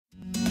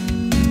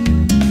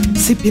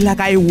Siphila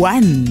Kayi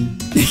One.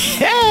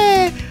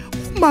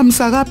 Mama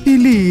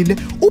sakaphilile,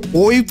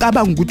 uboy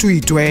ucabanga ukuthi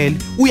uyidwele,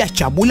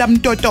 uyajabula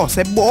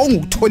mtotose bonga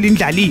ukuthola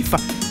indlalifa.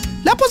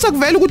 Lapho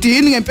sekuvela ukuthi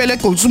yini ngempela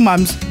egqolisa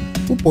umamsi.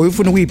 Uboy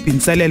ufuna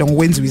ukuyibhinselela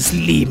ngokwenziwa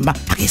isilima.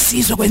 Ake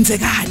sizwe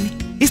kwenzekani.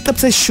 Isiqephu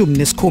seshumi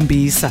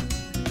nesikhombisa.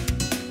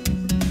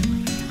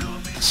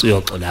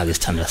 Siyoxola ke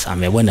sithanda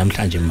sami yabona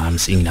namhlanje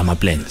mamsi nginama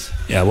plans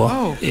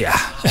yabo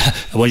yeah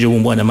yabo nje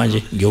umbona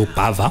manje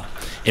ngiyobhava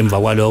emva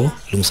kwaloko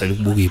lungisela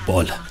ukubuka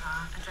ibhola.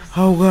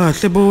 Hawu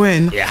kahle bo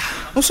wena. Yeah.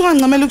 Usuka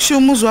ngicamela ukushiya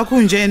umuzi wakho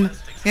unjena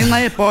ngenxa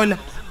yebhola.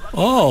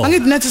 Oh.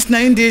 Angithi nathi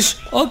sinayo indishi.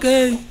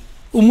 Okay.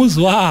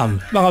 Umuzi wami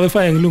bangabe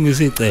fanele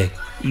ngilungise iceke.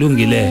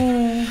 Lungile.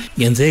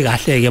 Ngenze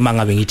kahle ke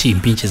mangabe ngithi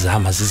impintshi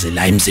zami zize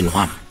la emzini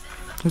wami.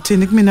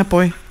 Uthini kumina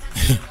boy?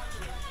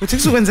 Uthi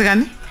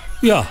kuzokwenzekani?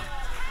 Yeah.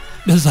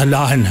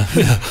 Bezalana.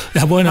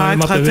 Yabona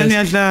amabhebhe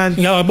yadlala.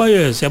 Ngiyaba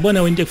yes,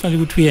 yabona into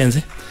ekufanele ukuthi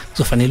uyenze.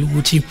 Kuzofanele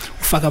ukuthi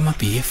ufake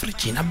amabhiya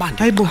efrijini abande.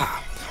 Hayibo.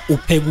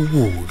 Upheka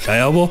ukudla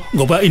yabo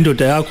ngoba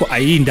indoda yakho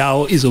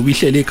ayindawo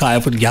izobihlela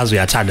ekhaya futhi ngiyazi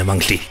uyathanda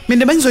mangihleli.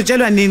 Mina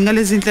bengizotshelwa nini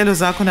ngalezi inhlelo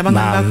zakho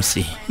nabangani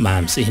bakho?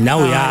 Mamsi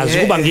nawe uyazi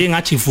kuba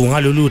ngingathi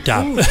vunga lolu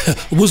daba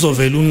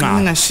ubuzovela unqaba.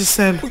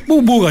 Ngingashisela.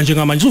 Ububuka nje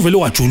ngamanje uvele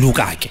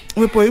wajuluka ke.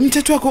 Weboy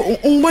umthetho wakho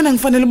ungibona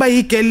ngifanele uba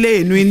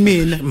yigeleni yini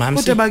mina.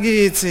 Kodwa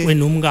bakithi.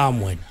 Wena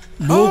umkami wena.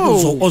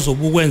 Lokho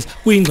ozobukwenza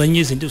kuyingxenye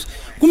izinto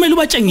kumele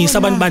ubatshengise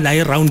abantu bala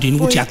eroundini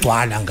ukuthi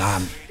yagcwala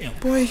ngami.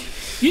 Boy.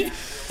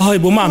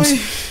 Hayibo mamsi.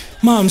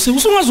 Mamsi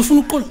usungazofuna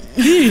ukuqola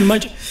yini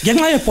manje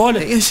ngenxa yebhola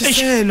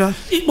yeshiselwa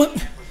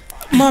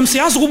mamsi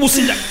yazi ukuba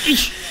usinda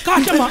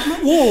kahle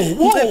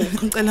wo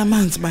ngicela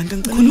amanzi bantu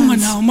ngicela khuluma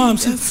nawo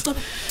mamsi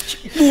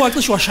buka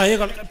cishe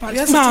washayeka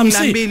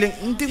mamsi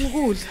ngidinga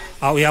ukudla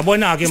awu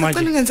uyabona ke manje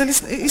ngicela ngenzela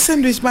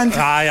isandwich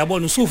bandla hayi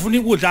yabona usufuna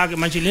ukudla ke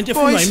manje lento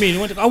efunwa yimini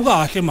kodwa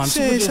awukahle mamsi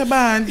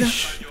shebandla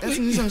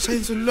yasingiza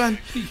ngishayisa ulwane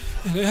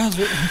yazi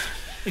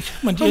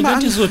manje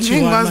lento izothiwa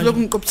ngingazi lokhu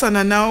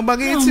ngiqophisana nawo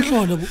bakithi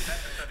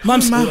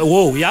Mamsi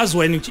wo yazi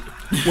wena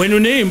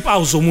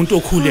unezimpawu zomuntu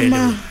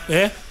okhulele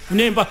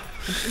unezimpawu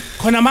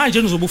khona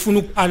manje nizobe ufuna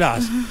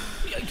ukuphalaza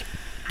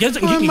ngenze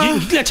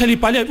ngilethela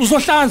ibhalele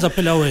uzohlanza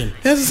phela wena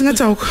yazi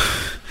singathi awukho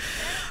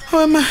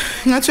Mama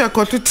ngathi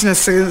uyakhohlwa ukuthi thina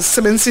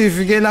sisebenzisa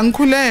ivikela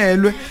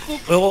ngikhulelwe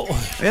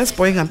yazi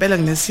boy ngempela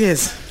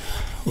nginesiyeza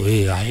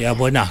hayi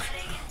yabona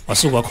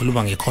wasuka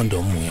wakhuluma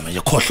ngecondom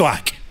manje khohlwa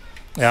ke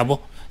yabo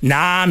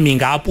nami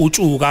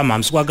ngaputshuka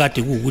mamsi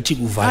kwakade ukuthi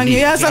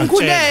kuvalile angiyazi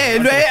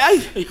ngikhulelwe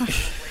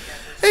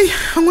hey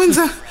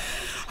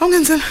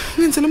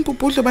angenzela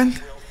umbhubhudlo bandla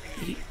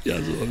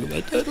yazi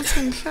ngobathatha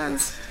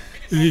sengihlanza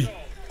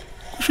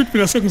kusho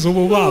mina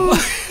sengizoba baba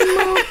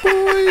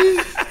boy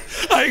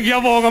hayi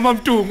ngiyabonga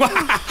mamtungu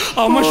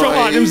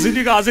awumashokane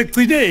emzilikazi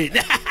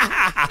egcineni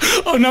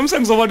awunami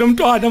sengizoba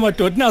nomntwana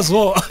amadoda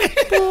nazo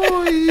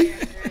boy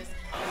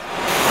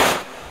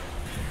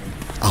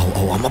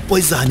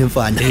amapoyizana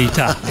mfana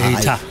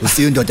etha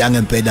usiyindoda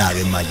yangempela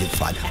ke manje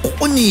mfana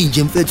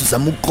uninje mfethu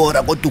zama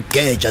ukukora kodwa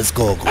ugeja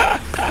sigogo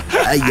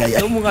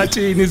noma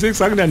ungathini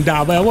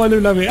sekusakunandaba yabona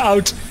nami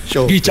out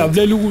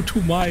ngijabulela ukuthi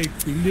uma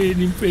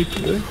egcineni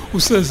mfethu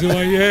useze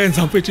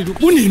wayenza mfethu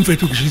kunini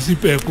mfethu kushisa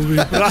iphepho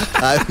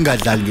hayi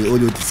ungadlali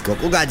ngeoluthi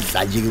sigogo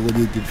ukadlala nje ke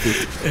oluthi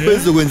mfethu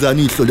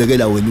bezokwenzani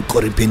ihlolekela wena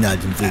ukore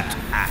penalty mfethu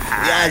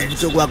yazi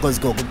ukuthi kwakho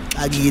sigogo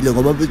xakile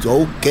ngoba mfethu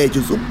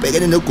awugeja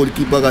usubhekene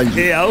negoalkeeper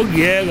kanje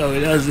awungiyeka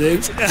wena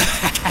Zex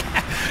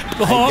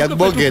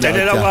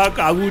ngiyakubongela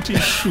kwakho ukuthi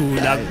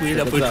ishula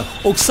kuphela mfethu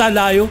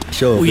okusalayo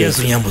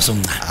uyeza unyambo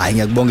somncane hayi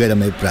ngiyakubongela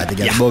my brother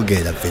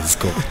ngiyakubongela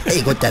mfethu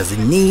hey kodwa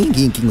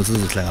ziningi inkingo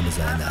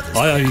sizohlangabezana nazo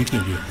hayi ayikho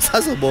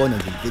sazobona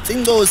mfethu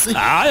incosi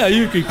hayi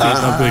ayikho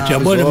mfethu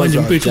yabona manje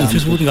mfethu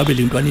ngifisa ukuthi ngabe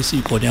le ntwana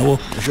isikhona yabo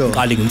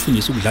ngiqale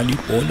ngimfundise ukudlala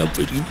ibhola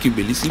mfethu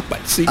ngigibelisa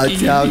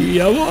ibhayisikili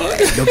yabo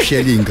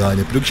lokushela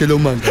ingane lokushela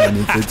umangane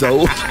mfethu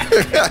awu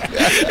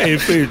hey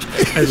mfethu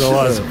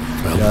ezawazi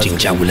ukuthi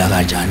ngijabula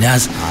kanjani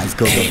yazi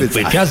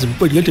mfethu yazi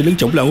mfethu ngento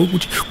lengijabula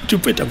ngokuthi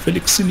mfethu akuvele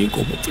kusini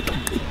inkomo mfethu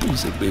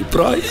uqoquze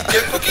bebray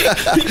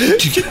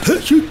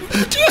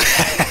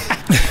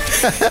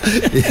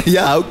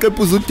ya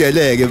uqephuza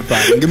udeleke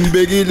mfana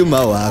ngimbekile uma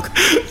wakho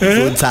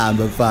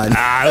uzothamba mfana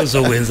hayi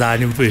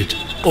uzokwenzani mfethu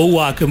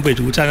owakhe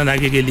mfethu uthana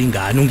nakekela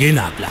ingane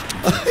ungenaphi la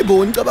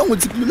hayibo ngicabanga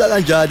ukuthi kulula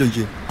kanjalo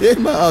nje hey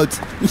ma out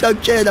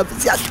ngiyakutshela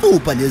futhi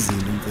siyahlupha lezi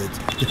zinto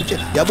mfethu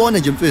yabona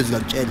nje mfethu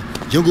ngakutshela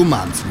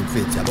njengomama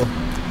mfethu yabo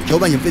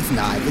njoba nje mfethu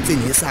naye futhi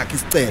nesakhe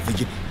isicefe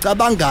nje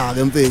cabanga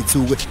ke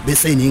mfethu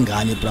bese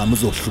ningane bram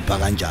uzokuhlupha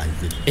kanjani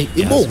mfethu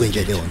ibuke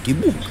nje leyo nto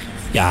ibuke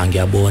ya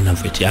ngiyabona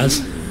mfethu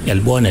yazi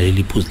ngiyalibona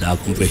leli phuzu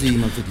lakho mfethu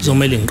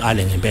kuzomela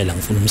ngiqale ngempela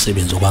ngifuna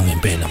umsebenzi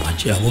okwangempela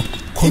manje yabo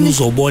khona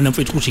uzobona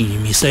mfethu ukuthi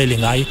ngiyimisele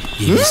ngaye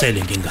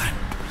ngiyimisele ngengane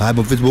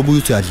hayibo mfethu bobuye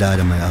uthi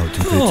uyadlala my out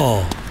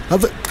mfethu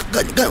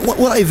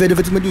wayivele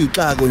mfethu kumele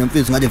uyixaka wena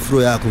mfethu ngale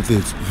fro yakho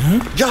mfethu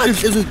njalo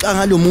uhlezi uyixaka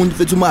ngalo muntu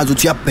mfethu umazi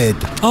ukuthi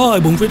uyabheda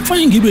hayibo mfethu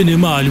fanele ngibe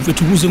nemali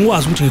mfethu ukuze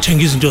ngikwazi ukuthi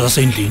ngithenge izinto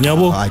zasendlini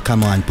yabo hayi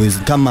come on boys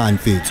come on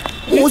mfethu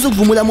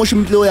uzokuvumula mosha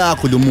impilo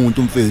yakho lo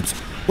muntu mfethu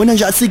wena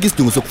nje asikho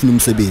isidingo sokufuna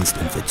umsebenzi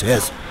mfethu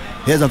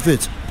yeza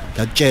mfethu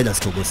ngiyakutshela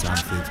sihlobo sami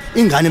mfethu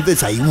ingane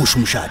mfethu ayiwusho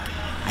umshado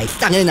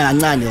ayihlangene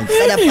kancane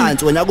uhlala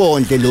phansi wena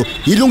kondle lo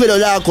ilungelo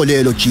lakho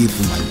lelo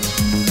jifu manje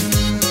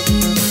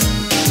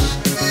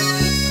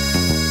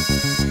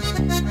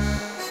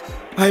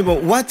Hayibo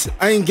what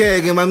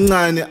ayingeke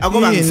mamncane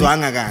akuba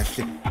ngizwanga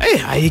kahle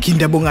ayikho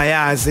indaba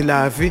ongayazi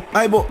lavi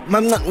Hayibo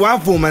mamncane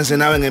wavuma nje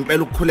nawe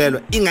ngempela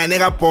ukukhulelwa ingane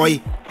kaBoy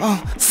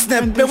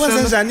snap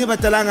bekwenze njani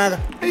badala ngaka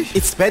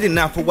it's bad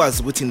enough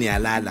ukwazi ukuthi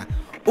niyalala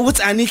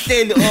ukuthi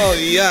anihleli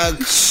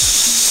yuck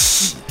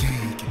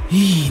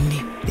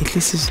yini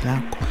ehlisizi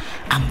lakho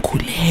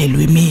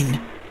angikhulelwe mina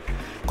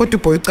kodwa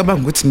uBoy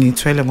ucabanga ukuthi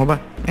ngithwele ngoba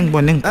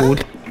engibone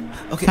ngigula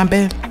okay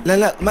ngempela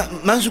lala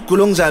manje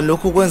ugula onjani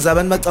lokho kwenza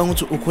abantu bacanga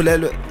ukuthi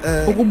ukhulelwe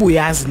ukuba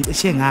uyazi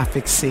ngicishe ngafa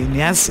ekseni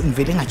yazi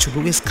ngivele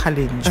ngajuluka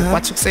esikhaleni nje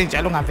kwathi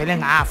kusenjalo ngavele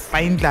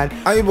ngafa indlala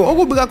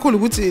okubi kakhulu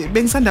ukuthi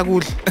bengisanda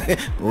kudla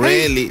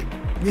really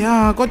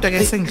ya kodwa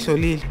ke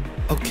sengihlolile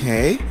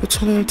okay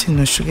uthola ukuthi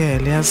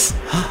nginoshukela yazi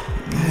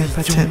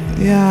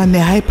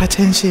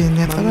hypertension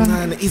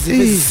yacabanga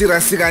izibe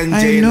serious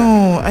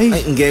kanjena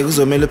ngeke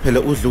uzomela phela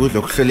udla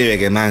okuhloliwe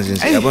ke manje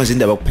nje yabo nje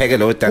indaba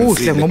ukuphekela odansini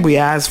udle ngoba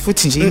uyazi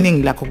futhi nje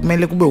iningi lakho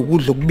kumele kube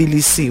ukudla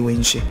okubilisiwe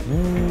nje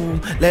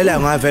lela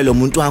ngavela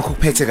umuntu wakho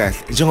kuphethe kahle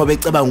njengoba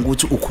ecabanga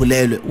ukuthi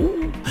ukhulelwe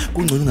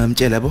kungcono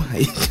ngamtshela yabo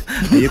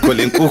ayikho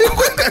lenkukhu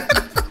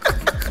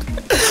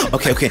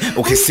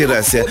Okay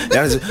serious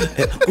yazi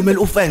kumele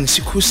ufake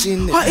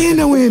ngisikhushini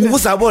yena wena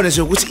uzabone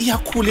nje ukuthi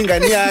iyakhula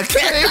ingane yakhe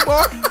yebo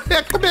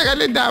yaqhubeka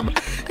le ndaba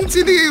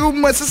ngithini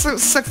uma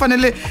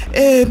sekufanele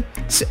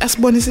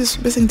asibone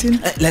sisu bese ngithini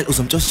la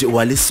uzomtshela nje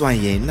waliswa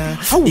yena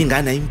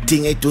ingane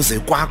ayimdinga eduze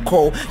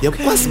kwakho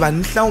yakwazi bani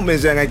mhlawumbe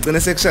nje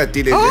angagcina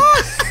sekushadile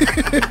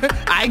nje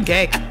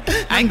ayingeke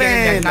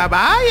ngaba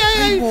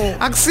hayi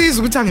akusizi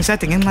ukuthi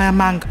angishade ngenxa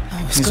yamanga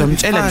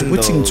ngizomtshela nje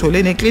ukuthi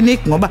ngithole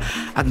neclinic ngoba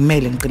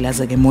akumele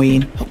ngiqilaze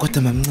emoyeni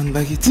kodwa mamncane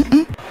bakithi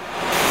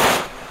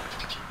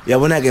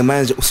yabona ke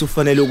manje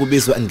usufanele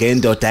ukubizwa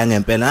ngendoda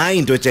yangempela hayi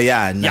indoda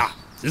yana ya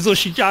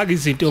zizoshintshaka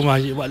izinto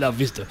manje bala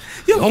vista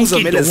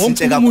ngizomela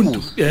sitshe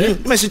kakhulu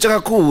meshintsha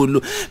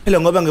kakhulu phela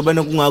ngoba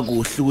ngibona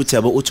kungakuhle ukuthi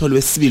yabo uthole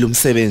wesibili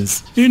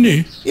umsebenzi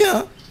yini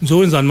ya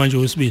ngizowenzani manje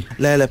wesibili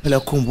la phela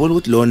khumbula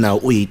ukuthi lo nawo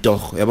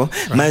uyitoho yabo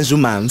manje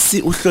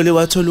umamsi uhlole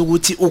wathola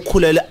ukuthi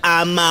ukhulele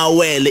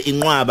amawele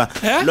inqwaba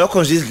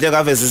lokho nje izidleko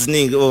aveze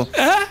ziningi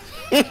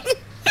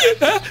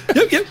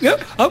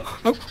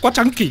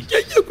kwatanki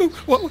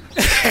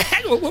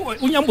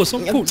unyambo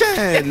somkhulu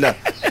tshela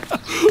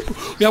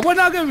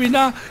uyabona ke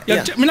mina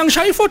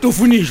ngishaya ifoto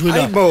finish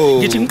la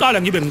ngithi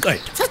ngiqala ngibe ngiqeda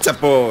thatha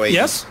boy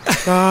yes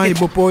hayi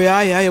boy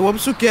hayi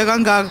wabusukiya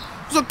kangaka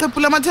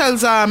uzoqhephula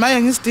ama-tiles ami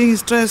hayi ngisidingi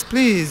stress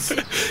please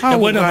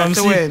yabona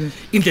mamsi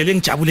indlela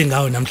engijabule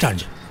ngayo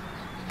namhlanje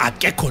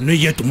akekho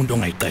noyedwa umuntu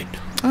ongayiqeda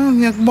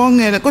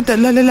ngiyakubongela kodwa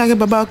lalela ke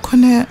baba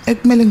khona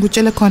ekumele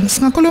ngikutshele khona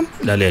singakhuluma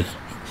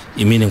lalela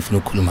imini ngifuna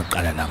ukukhuluma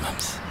kuqala la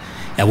mamsi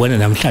yabona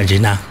namhlanje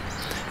na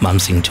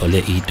mamsi ngithole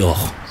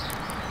itoho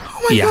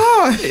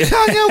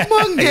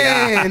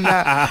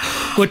ngiyakubongela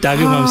kodwa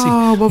ke mamsi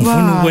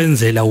ngifuna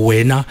ukwenzela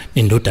wena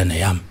nendodana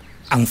yami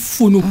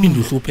angifuni uphinde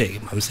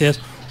uhlupheke mamsi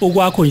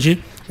okwakho nje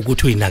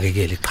ukuthi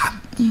uyinakekele cha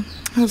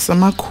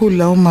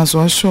Azamakhulu umazwi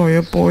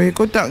washoyo boy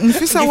kodwa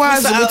ngifisa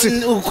wazi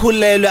ukuthi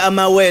ukhulelwe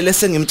amawele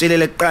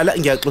sengimtshelele kuqala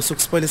ngiyaxosa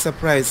ukuspoil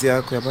surprise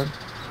yakho yabona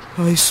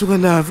ayisuka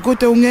love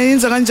kodwa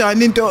ungeyenza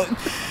kanjani into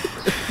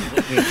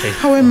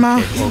hawe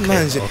ma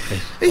manje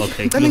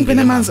ngicela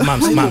ngibene amanzi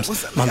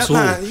mamsu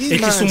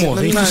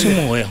ehlisa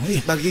umoya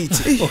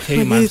bakithi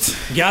okay man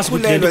ngiyazi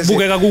ukuthi le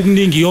kubukeka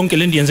kukuningi yonke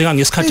le ndiyenzeka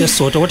ngesikhathi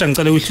esisodwa kodwa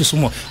ngicela uyehlisa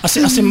umoya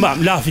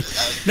asimbambi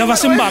lava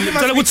simbambi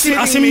ngicela ukuthi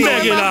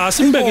asimbeke la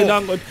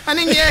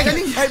aningiyeka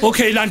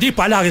okay la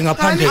ndibhala ke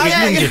ngaphandle ke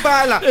kulungile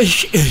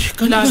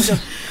kalasa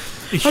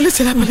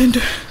alithi lapha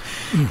lento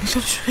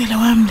ngihloshukela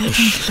wami le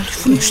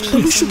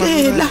ngihlola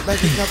ushukela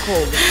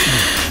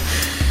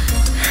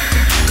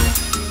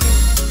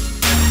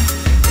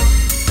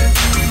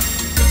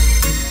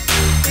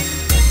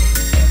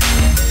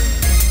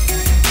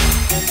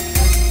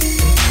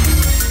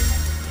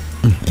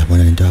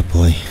yabona lento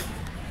boy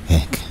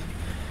ngeke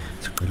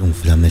siqala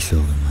ungivula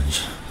amehlo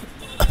manje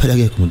aphela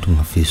ke umuntu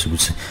ungafisa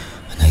ukuthi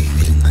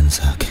anakekele ingane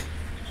zakhe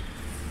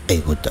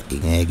kodwa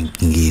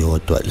ingeke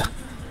ngiyodwa la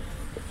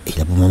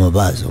ilapho mama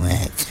bazo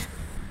ngeke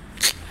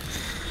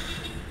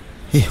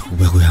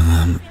ube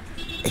kuyangami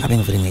engabe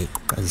ngivele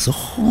ngiyiqoqa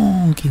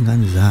zonke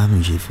ingane zami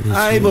nje futhi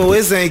hayibo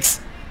wezex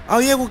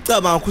awuyeke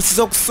ucabanga ukuthi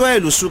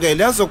sizokuswela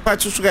ushukela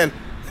yazokuphatha ushukela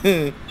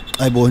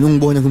ayibona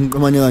ungibone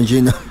kumqamane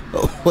kanjena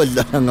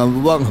wadlala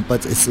ngabanga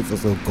ngaphatha isifo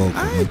sogogo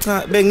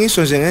cha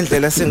bengisho nje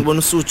ngendlela sengibona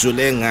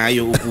usujule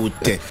ngayo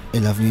ukude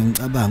elavu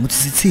ngicabanga ukuthi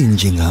sithini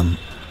nje ngami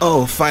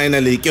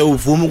finally ke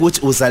uvuma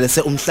ukuthi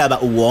uzalese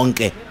umhlaba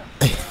uwonke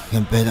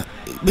ngempela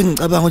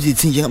bengicabanga ukuthi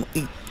ithini nje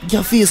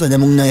ngiyafisa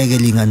nami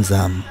ukunakekela ingane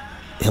zami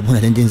yabona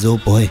lento enze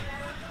boy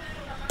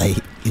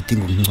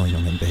idinga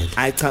ukungcono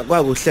ngempela cha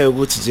kwakuhle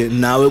ukuthi nje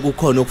nawe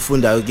kukhona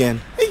okufundayo kuyena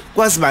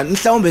kwazi bani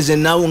mhlawumbe nje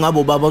nawe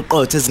ungabo baba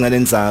oqotho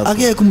ezinganeni zakho.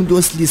 Akekho umuntu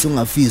wesilisa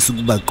ongafisi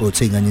ukuba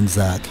qotho einganeni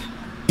zakhe.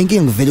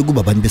 Inkinga ngivele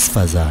kuba abantu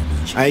besifazane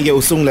nje. Ayike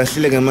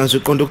usungulahlile ngamanje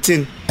uqonda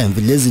ukuthini?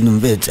 Emvile lezi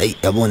nomfethu ayi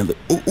yabona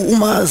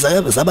uma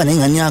zaba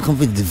nengane yakho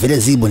mfethu vele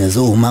zibone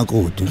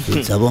zohumakoti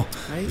mfethu yabo.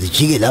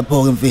 Zijike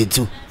lapho ke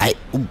mfethu ayi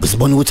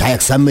sibona ukuthi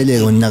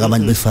ayakusameleke unaka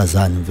abantu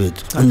besifazane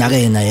mfethu. Unaka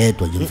yena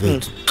yedwa nje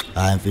mfethu.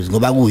 Hayi mfethu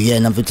ngoba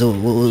kuyena mfethu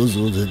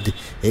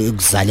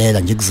ukuzalela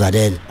nje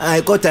kuzalela.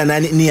 Hayi kodwa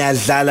nani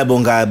niyadlala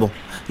bongabo.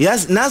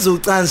 Yazi nazi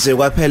ucanze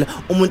kwaphela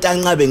umuntu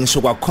anqabe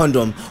ngisho kwa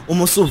condom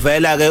uma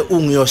usuvela ke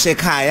ungiyoshe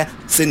ekhaya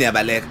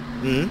seniyabaleka.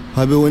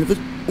 Habe wena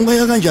mfethu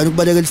ungaya kanjani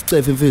ukubalekela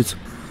isicefe mfethu?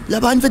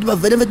 Labantu mfethu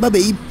bavele mfethu babe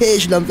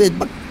yipheshi la mfethu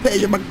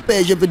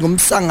bakupheje mfethu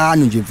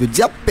ngomsangano nje mfethu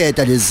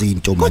ziyabheda lezi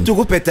zinto manje.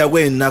 Kodwa ukubheda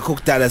kwenu nakho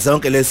kudala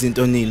zonke lezi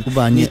zinto nini.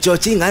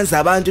 Nijoje ingane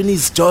zabantu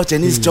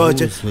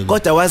nizijoje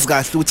kodwa wazi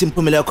kahle ukuthi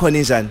imphumela yakho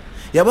injani.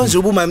 Yabo nje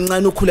ubuma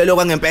mncane ukhulelwe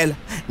kwangempela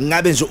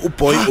ngabe nje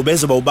uboy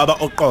ubezoba ubaba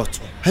oqotho.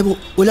 Hayibo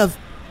ulove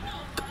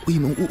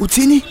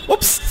uthini?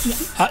 Ups.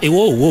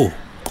 Wo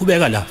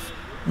qhubeka la.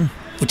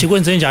 Uthi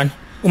kwenze njani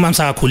uma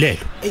msakakhulelwe?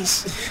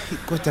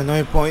 Kodwa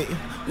no boy.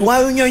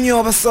 Why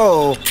unyonyoba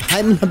so?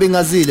 Hayi mina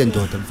bengazile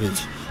ndoda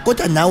mfethu.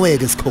 Kodwa nawe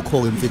ke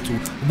sikhokhoke mfethu.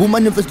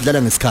 Ubumane mfethu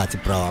dlala ngesikhathi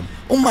bra.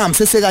 Umama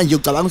sese kanje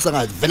ucabanga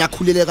usangathi vela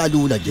khulele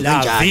kalula nje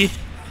kanjani.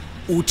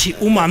 Uthi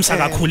umama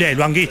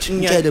sakakhulelwa ngithi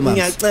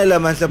ngiyacela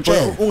mandla boy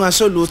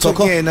ungasho lutho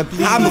kuyena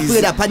please. Hamba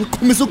ufike lapha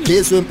niqhumisa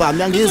ugesi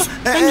wempama yangizwa.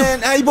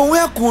 Ayibo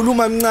uyagula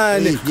uma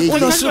mncane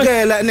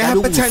unosukela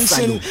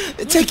nehypertension.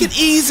 Take it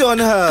easy on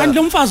her. Kanti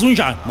lo mfazi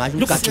unjani?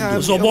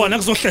 Uzobona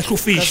kuzohlehla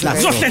ufish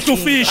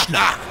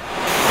la.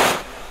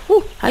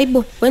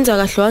 Hayibo wenza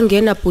kahle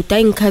wangena bhuti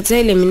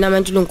ayingikhathele mina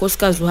manje lo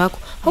nkosikazi wakho.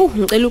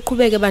 Ngicela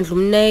uqhubeke bandla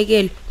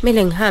umnayekele.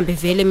 Kumele ngihambe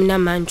vele mina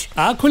manje.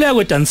 Khuleka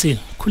kwedansini.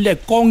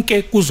 Khuleka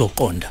konke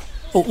kuzoqonda.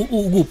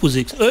 Ukuphi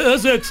uzix?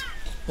 Ezix.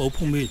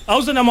 Awuphumile.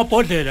 Awuze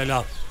namabhodlela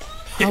lapha.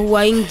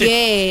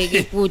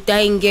 Awayingeke bhuti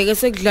ayingeke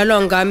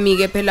sekudlalwa ngami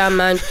ke phela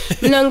manje.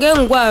 Mina ngeke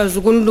ngikwazi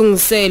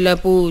ukunilungisela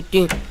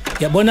bhuti.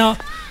 Yabona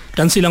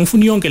Dansila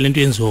ngifuna yonke lento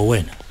yenziwe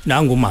wena.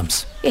 Nangu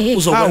mamsi.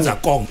 Uzokwenza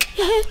konke.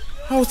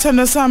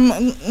 Awuthanda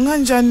sami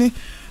kanjani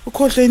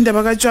ukhohle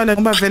indaba kaTshwala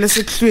ngoba vele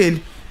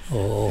sekuhlweli.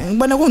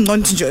 Ngibona kungcono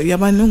nje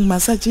yabani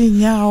ungimasaje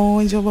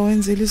inyawo njengoba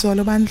wenzile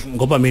izolo bandla.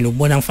 Ngoba mina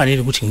ubona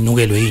ngifanele ukuthi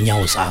nginukelwe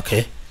inyawo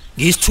zakhe.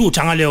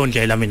 Ngisithutha ngaleyo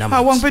ndlela mina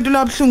mama.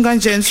 Wangiphendula abhlungu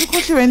kanjani?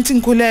 Sikhohliwe nithi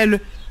ngikhulelwe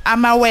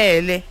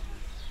amawele.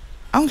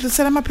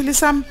 Awungidlulisela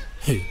amaphilisi ami?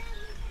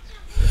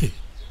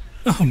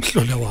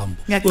 Mhlola wami.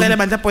 Ngiyacela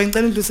bandla boy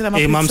ngicela ungidlulisela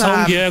amaphilisi ami. Mama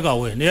awungiyeka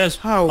wena. Yes.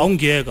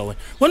 Awungiyeka wena.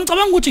 Wena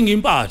ngicabanga ukuthi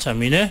ngimpatha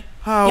mina.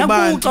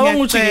 Ngicabanga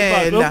ukuthi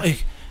ngiphatha.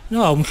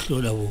 No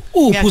mhlola wo.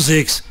 Uphi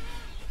uZex?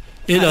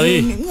 Ela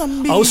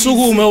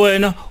awusukume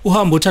wena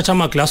uhamba uthatha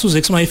amaglasi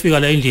uZex mayifika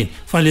la endlini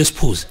fanele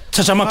siphuze.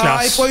 Thatha amaglasi.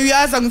 Hayi boy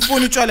uyaza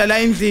ngifuna utshwala la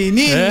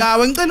endlini.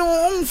 Ngawe ngicela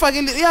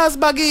ungifakele yazi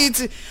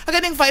bakithi.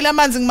 Ake ngifakele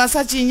amanzi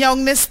ngimasaje inyawo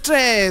ngine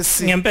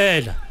stress.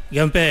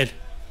 Ngempela.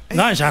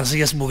 Kanjani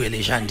sike sibukele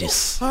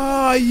ishandisi.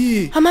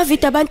 Hayi.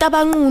 Amavidiyo abantu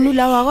abanqunu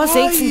lawa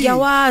kwaZex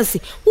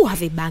ngiyawazi.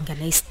 Uhave banga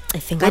la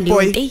isicefe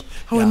ngaleyo nto.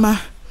 Hawe ma.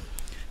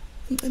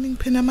 Ngicela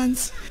ngiphena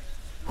amanzi.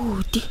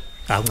 Bhuti.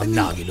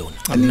 Ngamnaki lona.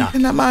 Ngamnaki.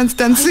 Ngiphena amanzi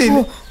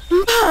Dansini.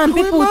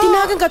 Mphambi bhuti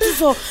nake ngathi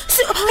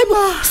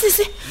hayibo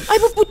sisi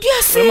hayibo bhuti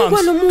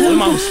uyasikwa lo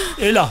muntu.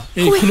 Ela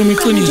khuluma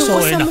iqiniso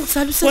wena.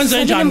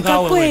 Wenze njani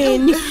ngawe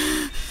wena?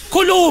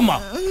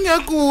 Khuluma.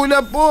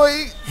 Ngiyagula boy.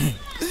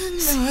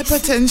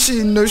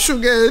 Hypertension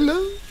noshukela.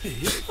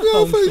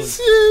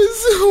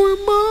 Ngafasiyeza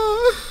wema.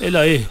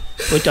 Ela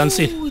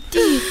wedansini.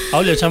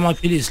 Awuletha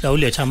amaphilisi la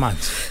uletha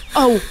amanzi.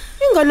 Awu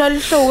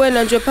inganalihlo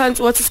wena nje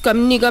phansi wathi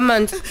sigamnika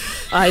amanzi.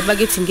 Hayi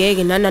bakithi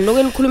ngeke nana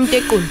noke nikhuluma into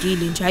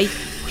eqondile nje hayi.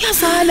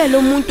 Uyazala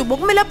lo muntu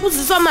bokumele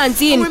aphuziswe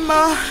amanzi yini?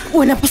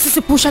 Wena phose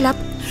siphusha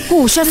lapha.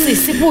 Phusha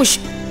sisi phusha.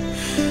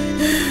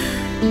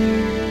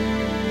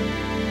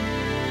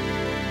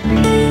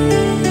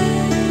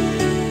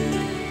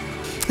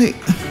 Hey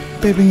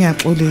baby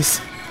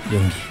ngiyaxolisa.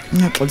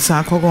 Ngiyaxolisa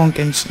ngakho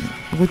konke nje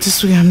ukuthi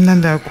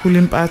suyamnanda kakhulu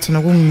impatho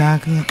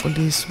nokunginaka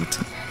ngiyaxolisa ukuthi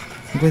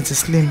ngikwenze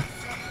isilimo.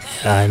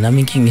 Nami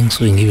inkinga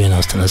engisuke ngibe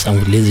naso sithanda sami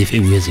ukuthi lezi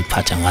ifibu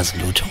eziphatha ngazi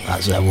lutho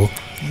ngazo yabo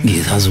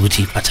ngizazi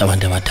ukuthi iphatha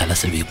abantu abadala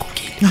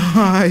sebegugile.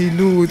 Hayi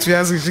lutho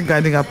uyazi ngisho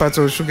ingane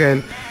ngaphatha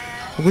ushukela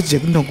ukuthi nje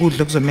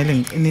kunokudla kuzomela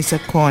ngiqinise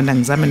khona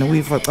ngizame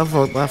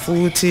nokuyivocavoca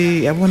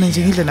futhi yabona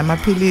nje ngidle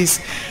namaphilisi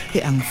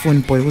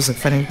angifuni boy kuze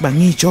kufanele ukuba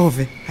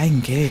ngijove hayi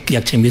ngeke.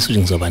 Ngiyakuthembisa ukuthi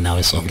ngizoba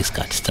nawe sonke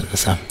isikhathi sithanda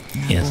sami.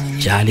 Yes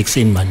njalo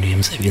ekseni manje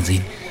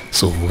emsebenzini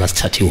sovuka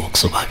sithatha iwalk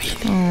sobabili.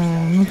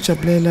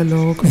 Ngijabulela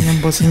lokho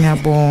ngiyambosa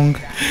ngiyabonga.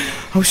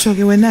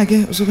 Awushoke wena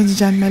ke uzokwenza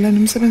njani malana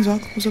umsebenzi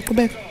wakho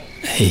uzoqhubeka?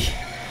 Hey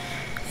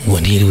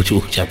ngibonile ukuthi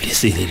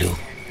ujabulisile lo.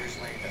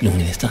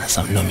 Lungile sithanda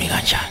sami noma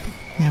kanjani.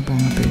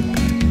 Ngiyabonga baby.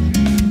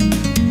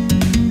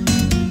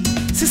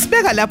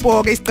 Sisibeka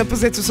lapho ke isiqephu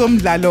sethu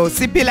somdlalo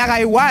Siphila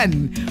Kayi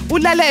One.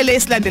 Ulalele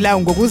isilandelayo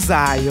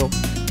ngokuzayo.